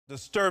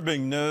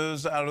Disturbing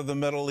news out of the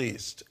Middle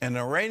East. An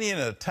Iranian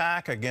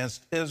attack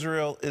against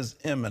Israel is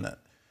imminent.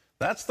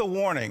 That's the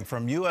warning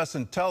from U.S.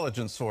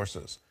 intelligence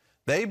sources.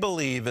 They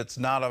believe it's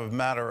not a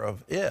matter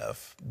of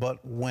if, but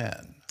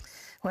when.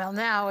 Well,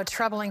 now a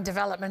troubling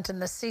development in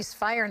the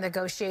ceasefire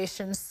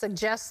negotiations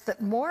suggests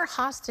that more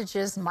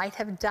hostages might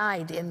have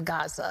died in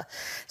Gaza.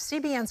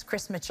 CBN's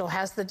Chris Mitchell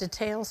has the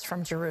details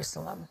from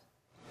Jerusalem.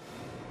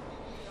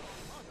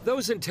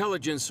 Those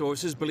intelligence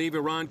sources believe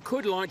Iran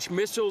could launch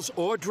missiles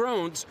or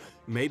drones,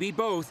 maybe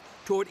both,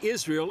 toward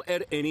Israel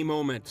at any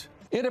moment.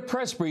 In a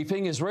press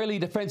briefing, Israeli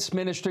Defense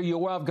Minister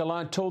Yoav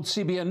Gallant told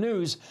CBN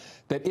News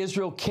that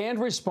Israel can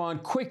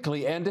respond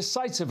quickly and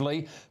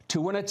decisively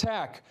to an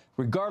attack,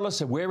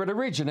 regardless of where it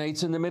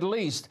originates in the Middle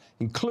East,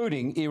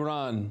 including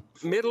Iran.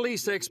 Middle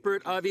East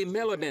expert Avi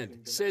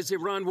Melamed says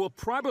Iran will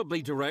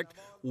probably direct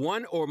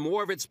one or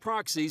more of its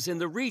proxies in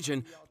the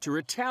region to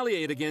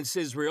retaliate against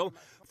Israel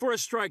for a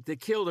strike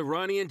that killed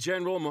Iranian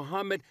General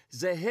Mohammad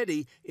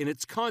Zahedi in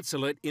its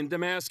consulate in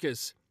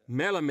Damascus.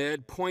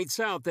 Melamed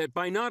points out that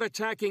by not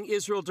attacking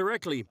Israel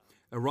directly,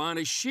 Iran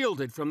is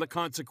shielded from the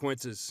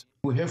consequences.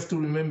 We have to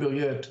remember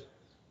yet,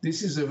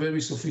 this is a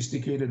very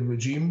sophisticated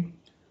regime.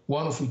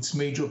 One of its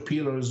major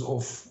pillars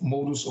of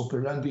modus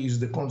operandi is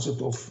the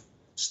concept of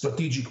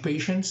strategic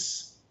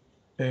patience,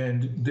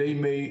 and they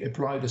may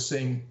apply the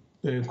same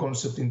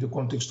concept in the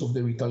context of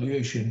the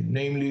retaliation.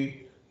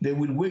 Namely, they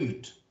will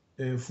wait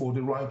for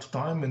the right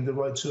time and the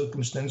right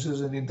circumstances,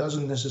 and it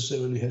doesn't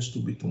necessarily has to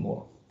be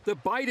tomorrow. The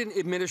Biden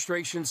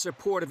administration's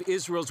support of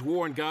Israel's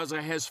war in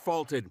Gaza has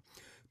faltered,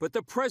 but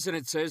the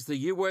president says the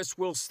U.S.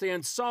 will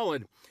stand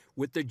solid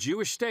with the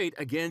Jewish state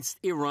against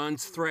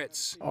Iran's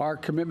threats. Our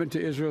commitment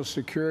to Israel's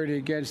security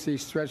against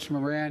these threats from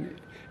Iran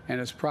and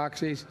its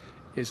proxies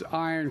is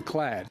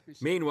ironclad.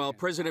 Meanwhile,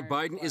 President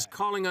Biden is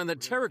calling on the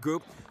terror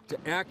group to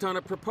act on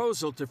a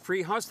proposal to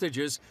free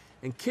hostages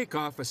and kick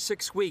off a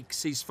 6-week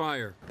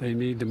ceasefire. They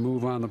need to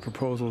move on the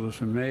proposal that's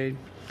been made,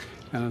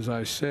 and as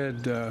I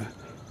said,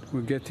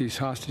 we'll get these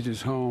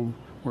hostages home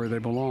where they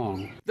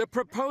belong. The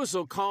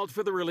proposal called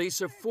for the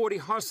release of 40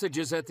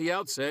 hostages at the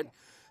outset,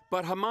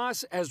 but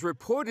Hamas has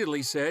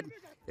reportedly said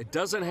it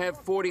doesn't have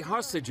 40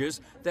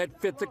 hostages that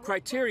fit the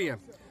criteria,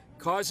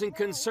 causing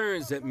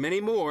concerns that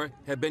many more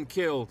have been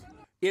killed.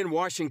 In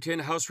Washington,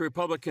 House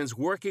Republicans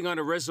working on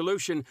a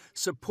resolution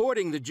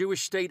supporting the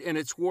Jewish state in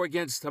its war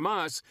against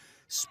Hamas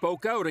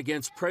spoke out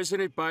against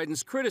President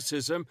Biden's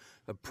criticism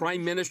of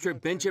Prime Minister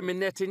Benjamin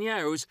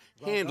Netanyahu's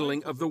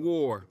handling of the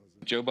war.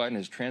 Joe Biden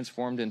has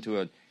transformed into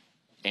an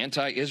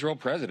anti-Israel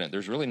president.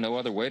 There's really no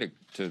other way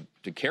to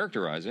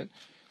characterize it.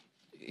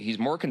 He's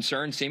more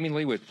concerned,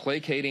 seemingly, with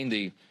placating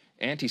the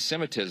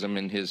anti-Semitism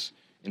in his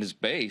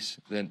base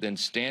than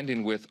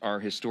standing with our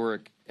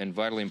historic and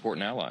vitally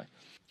important ally.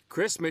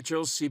 Chris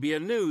Mitchell,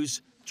 CBN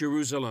News,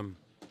 Jerusalem.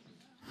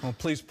 Well,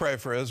 please pray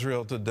for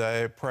Israel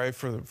today. Pray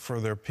for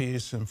their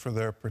peace and for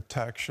their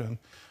protection.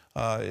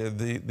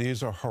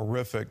 These are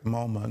horrific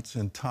moments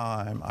in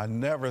time. I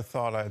never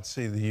thought I'd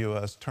see the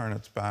U.S. turn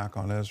its back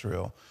on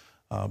Israel,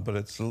 but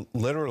it's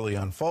literally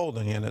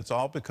unfolding, and it's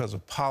all because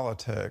of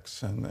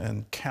politics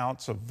and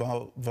counts of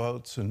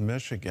votes in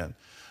Michigan.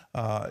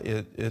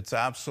 It's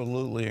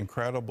absolutely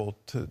incredible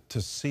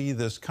to see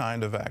this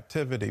kind of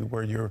activity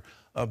where you're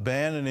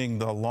abandoning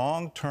the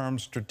long-term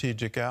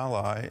strategic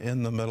ally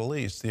in the Middle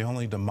East, the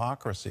only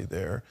democracy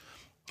there,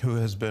 who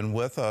has been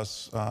with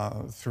us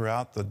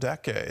throughout the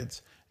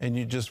decades. And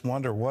you just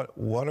wonder,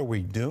 what are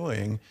we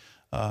doing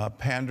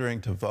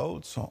pandering to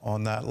votes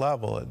on that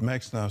level? It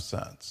makes no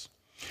sense.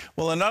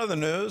 Well, in other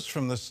news,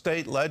 from the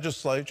state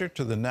legislature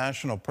to the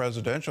national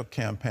presidential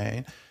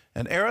campaign,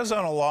 an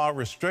Arizona law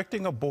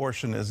restricting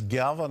abortion is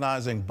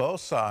galvanizing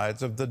both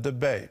sides of the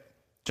debate.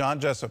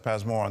 John Jessup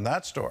has more on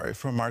that story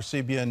from our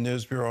CBN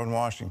News Bureau in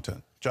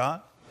Washington.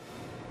 John?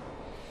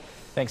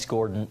 Thanks,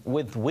 Gordon.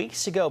 With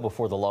weeks to go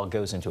before the law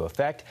goes into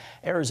effect,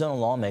 Arizona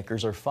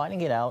lawmakers are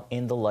fighting it out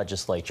in the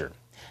legislature.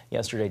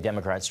 Yesterday,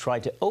 Democrats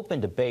tried to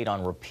open debate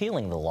on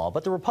repealing the law,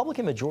 but the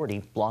Republican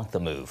majority blocked the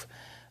move.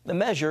 The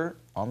measure,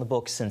 on the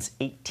books since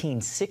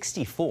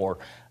 1864,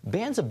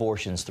 bans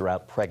abortions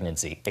throughout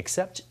pregnancy,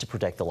 except to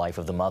protect the life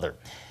of the mother.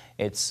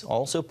 It's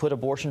also put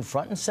abortion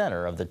front and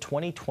center of the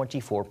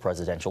 2024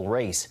 presidential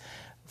race.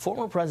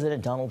 Former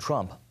President Donald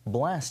Trump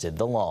blasted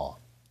the law.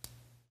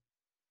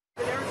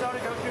 Did Arizona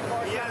go too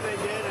far? Yeah, they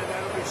did, and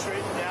that'll be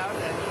straightened out.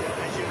 And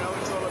as you know,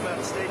 it's all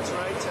about states'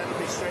 rights. That'll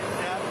be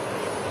straightened out.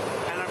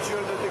 And I'm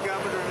sure that the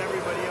governor and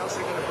everybody else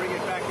are going to bring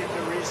it back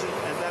into reason,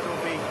 and that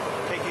will be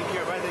taken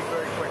care of, I think,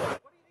 very quickly.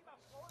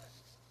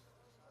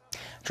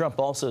 Trump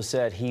also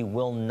said he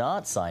will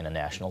not sign a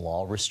national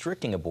law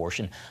restricting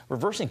abortion,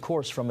 reversing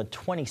course from a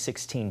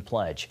 2016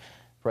 pledge.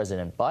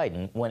 President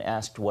Biden, when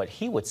asked what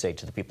he would say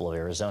to the people of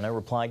Arizona,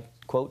 replied,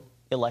 quote,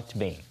 "Elect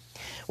me."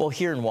 Well,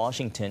 here in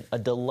Washington, a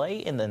delay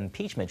in the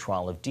impeachment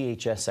trial of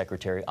DHS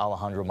Secretary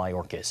Alejandro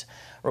Mayorkas.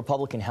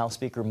 Republican House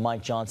Speaker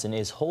Mike Johnson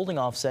is holding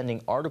off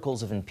sending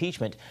articles of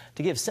impeachment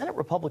to give Senate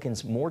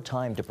Republicans more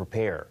time to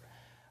prepare.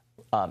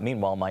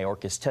 Meanwhile,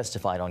 Mayorkas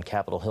testified on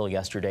Capitol Hill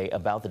yesterday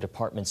about the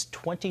department's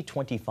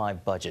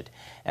 2025 budget.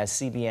 As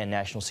CBN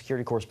national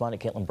security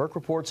correspondent Caitlin Burke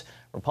reports,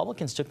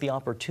 Republicans took the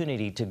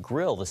opportunity to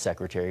grill the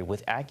secretary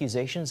with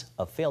accusations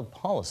of failed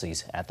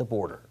policies at the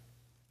border.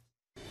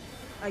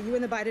 You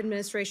and the Biden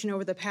administration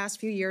over the past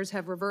few years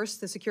have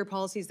reversed the secure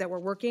policies that were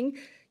working.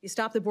 You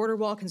stopped the border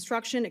wall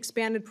construction,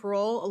 expanded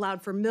parole,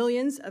 allowed for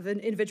millions of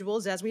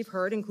individuals, as we've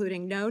heard,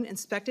 including known and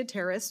suspected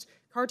terrorists,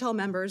 cartel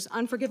members,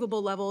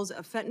 unforgivable levels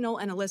of fentanyl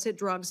and illicit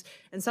drugs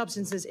and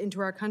substances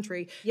into our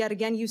country. Yet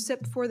again, you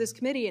sit before this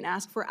committee and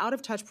ask for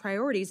out-of-touch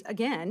priorities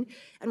again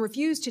and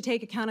refuse to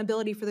take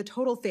accountability for the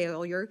total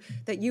failure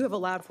that you have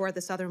allowed for at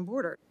the southern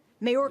border.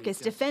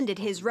 Mayorkas defended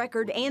his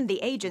record and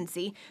the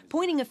agency,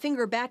 pointing a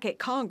finger back at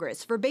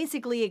Congress for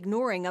basically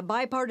ignoring a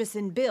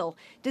bipartisan bill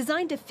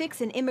designed to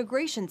fix an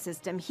immigration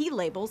system he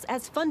labels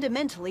as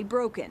fundamentally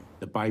broken.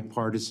 The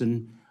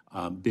bipartisan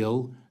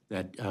bill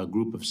that a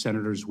group of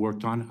senators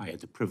worked on, I had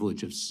the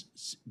privilege of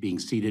being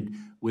seated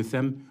with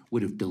them,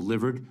 would have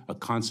delivered a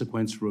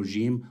consequence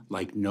regime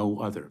like no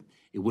other.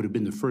 It would have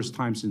been the first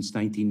time since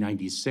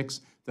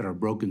 1996 that our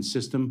broken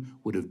system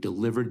would have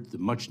delivered the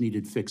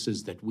much-needed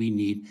fixes that we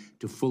need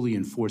to fully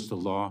enforce the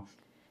law.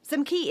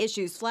 Some key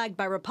issues flagged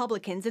by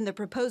Republicans in the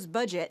proposed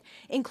budget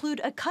include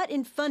a cut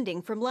in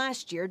funding from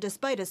last year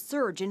despite a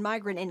surge in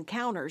migrant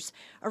encounters,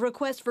 a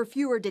request for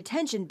fewer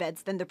detention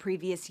beds than the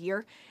previous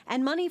year,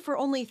 and money for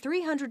only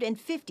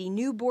 350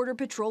 new Border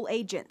Patrol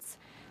agents.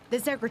 The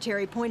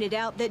secretary pointed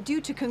out that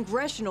due to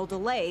congressional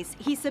delays,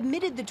 he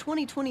submitted the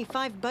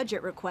 2025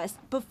 budget request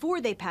before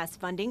they passed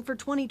funding for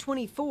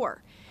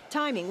 2024,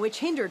 timing which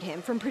hindered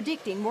him from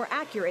predicting more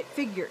accurate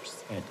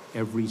figures. At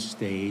every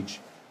stage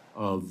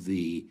of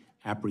the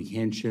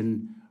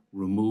apprehension,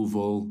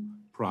 removal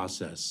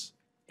process,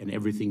 and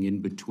everything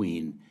in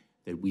between,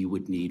 that we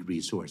would need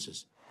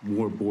resources,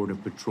 more Border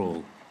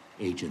Patrol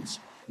agents,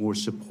 more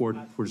support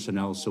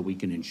personnel so we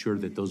can ensure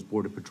that those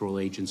Border Patrol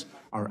agents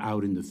are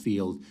out in the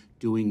field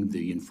doing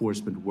the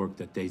enforcement work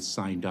that they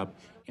signed up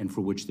and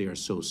for which they are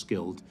so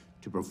skilled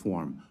to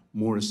perform.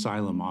 More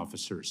asylum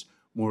officers,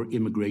 more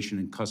immigration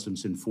and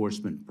customs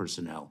enforcement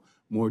personnel,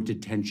 more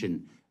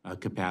detention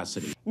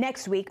capacity.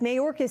 Next week,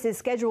 Mayorkas is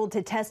scheduled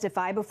to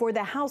testify before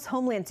the House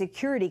Homeland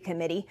Security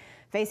Committee,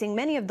 facing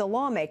many of the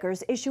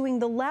lawmakers issuing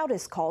the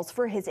loudest calls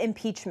for his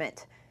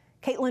impeachment.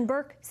 Caitlin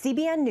Burke,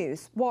 CBN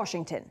News,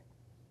 Washington.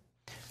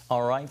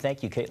 All right,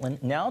 thank you,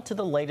 Caitlin. Now to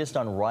the latest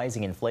on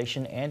rising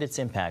inflation and its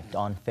impact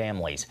on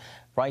families.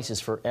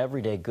 Prices for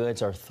everyday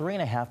goods are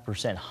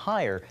 3.5%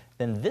 higher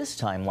than this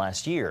time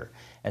last year.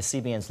 As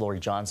CBN's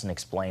Lori Johnson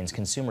explains,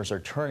 consumers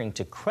are turning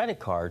to credit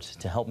cards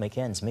to help make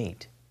ends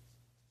meet.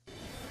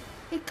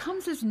 It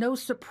comes as no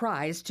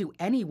surprise to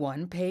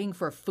anyone paying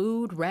for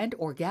food, rent,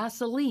 or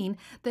gasoline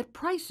that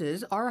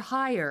prices are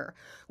higher.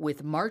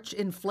 With March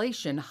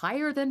inflation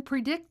higher than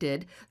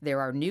predicted, there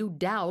are new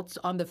doubts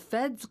on the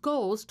Fed's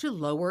goals to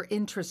lower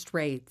interest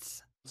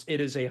rates. It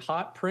is a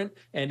hot print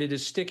and it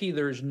is sticky.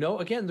 There's no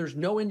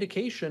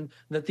indication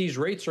that these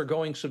rates are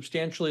going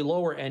substantially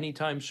lower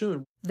anytime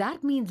soon.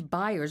 That means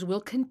buyers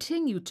will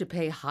continue to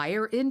pay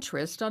higher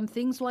interest on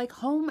things like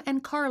home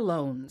and car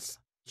loans.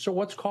 So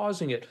what's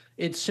causing it?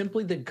 It's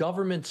simply the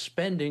government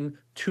spending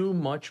too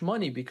much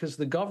money because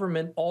the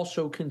government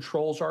also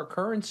controls our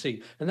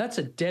currency, and that's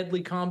a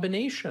deadly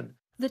combination.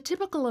 The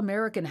typical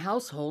American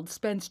household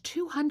spends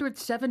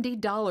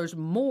 $270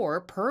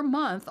 more per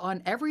month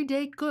on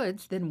everyday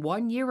goods than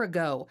 1 year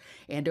ago,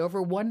 and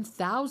over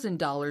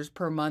 $1,000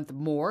 per month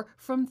more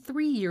from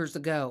 3 years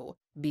ago,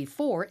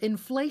 before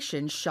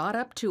inflation shot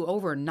up to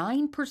over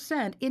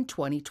 9% in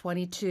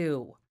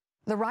 2022.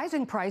 The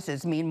rising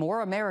prices mean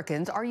more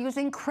Americans are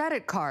using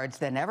credit cards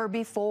than ever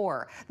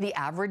before. The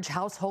average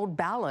household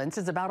balance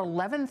is about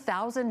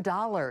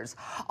 $11,000.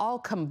 All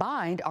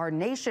combined, our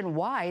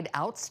nationwide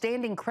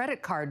outstanding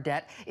credit card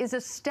debt is a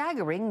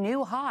staggering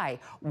new high,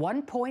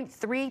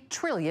 $1.3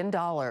 trillion.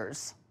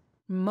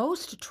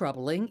 Most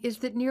troubling is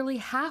that nearly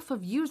half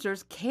of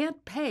users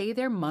can't pay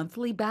their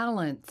monthly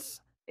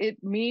balance.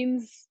 It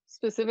means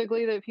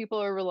specifically that people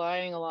are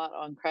relying a lot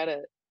on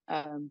credit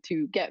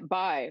to get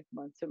by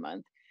month to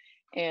month.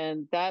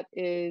 And that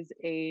is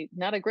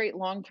not a great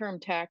long-term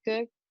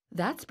tactic.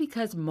 That's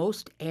because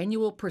most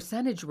annual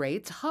percentage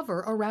rates hover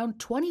around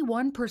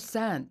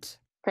 21%.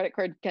 Credit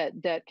card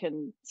debt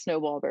can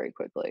snowball very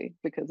quickly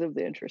because of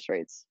the interest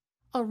rates.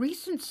 A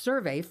recent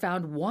survey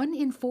found 1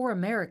 in 4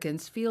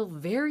 Americans feel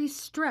very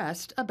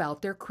stressed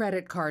about their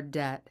credit card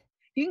debt.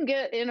 You can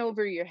get in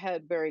over your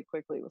head very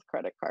quickly with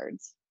credit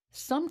cards.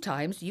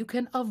 Sometimes you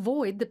can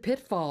avoid the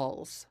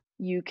pitfalls.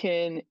 You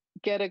can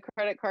get a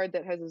credit card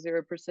that has a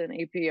 0%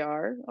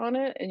 APR on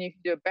it, and you can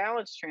do a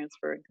balance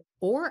transfer.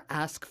 Or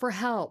ask for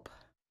help.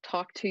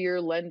 Talk to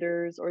your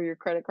lenders or your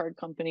credit card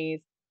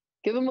companies.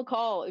 Give them a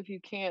call if you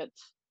can't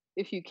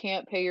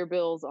pay your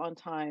bills on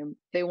time.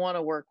 They want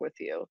to work with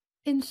you.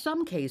 In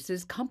some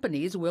cases,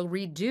 companies will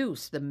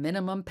reduce the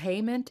minimum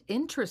payment,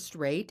 interest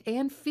rate,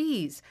 and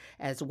fees,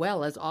 as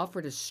well as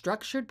offer a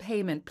structured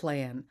payment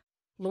plan.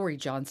 Lori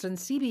Johnson,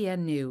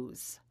 CBN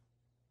News.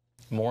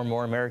 More and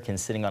more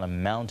Americans sitting on a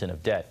mountain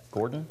of debt.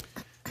 Gordon?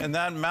 And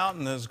that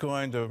mountain is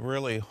going to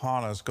really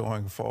haunt us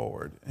going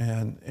forward.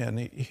 And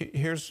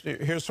here's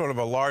sort of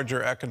a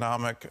larger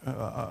economic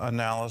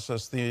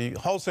analysis. The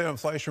wholesale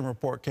inflation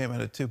report came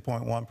in at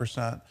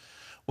 2.1%,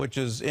 which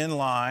is in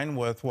line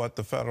with what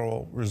the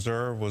Federal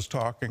Reserve was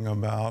talking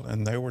about,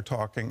 and they were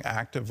talking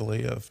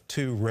actively of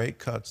 2 rate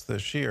cuts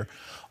this year.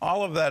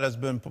 All of that has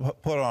been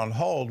put on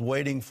hold,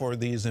 waiting for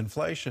these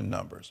inflation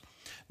numbers.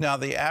 Now,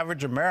 the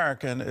average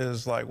American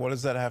is like, what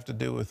does that have to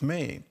do with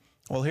me?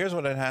 Well, here's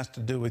what it has to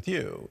do with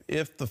you.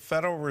 If the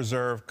Federal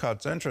Reserve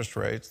cuts interest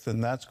rates,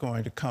 then that's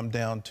going to come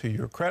down to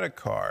your credit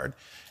card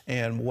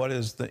and what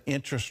is the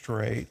interest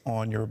rate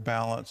on your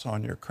balance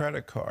on your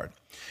credit card.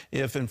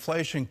 If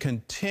inflation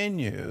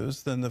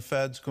continues, then the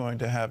Fed's going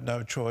to have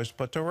no choice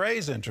but to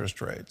raise interest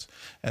rates.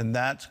 And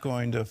that's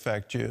going to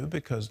affect you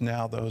because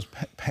now those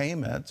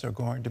payments are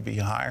going to be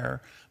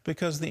higher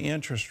because the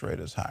interest rate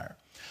is higher.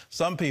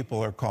 Some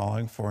people are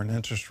calling for an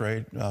interest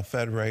rate,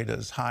 Fed rate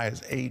as high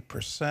as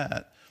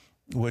 8%,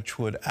 which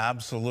would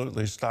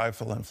absolutely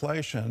stifle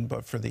inflation,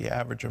 but for the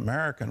average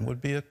American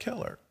would be a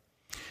killer.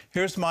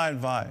 Here's my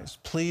advice.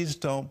 Please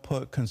don't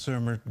put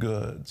consumer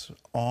goods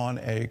on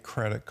a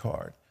credit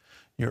card.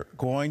 You're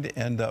going to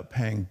end up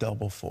paying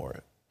double for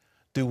it.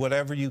 Do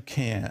whatever you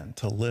can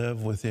to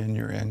live within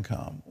your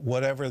income,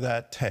 whatever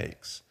that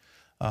takes.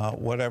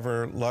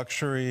 Whatever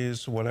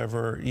luxuries,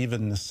 whatever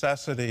even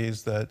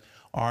necessities that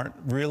aren't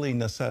really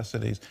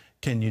necessities,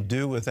 can you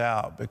do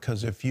without?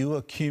 Because if you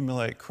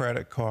accumulate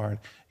credit card,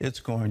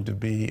 it's going to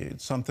be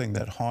something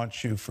that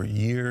haunts you for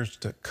years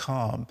to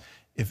come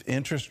if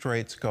interest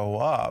rates go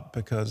up,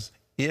 because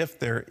if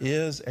there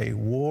is a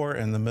war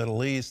in the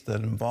Middle East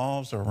that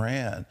involves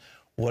Iran,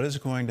 what is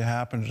going to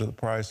happen to the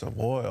price of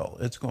oil?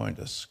 It's going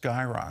to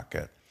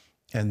skyrocket,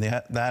 and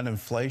that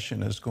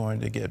inflation is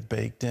going to get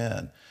baked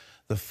in.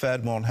 The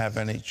Fed won't have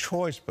any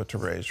choice but to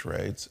raise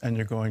rates, and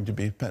you're going to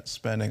be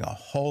spending a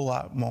whole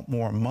lot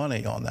more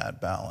money on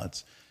that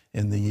balance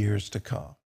in the years to come.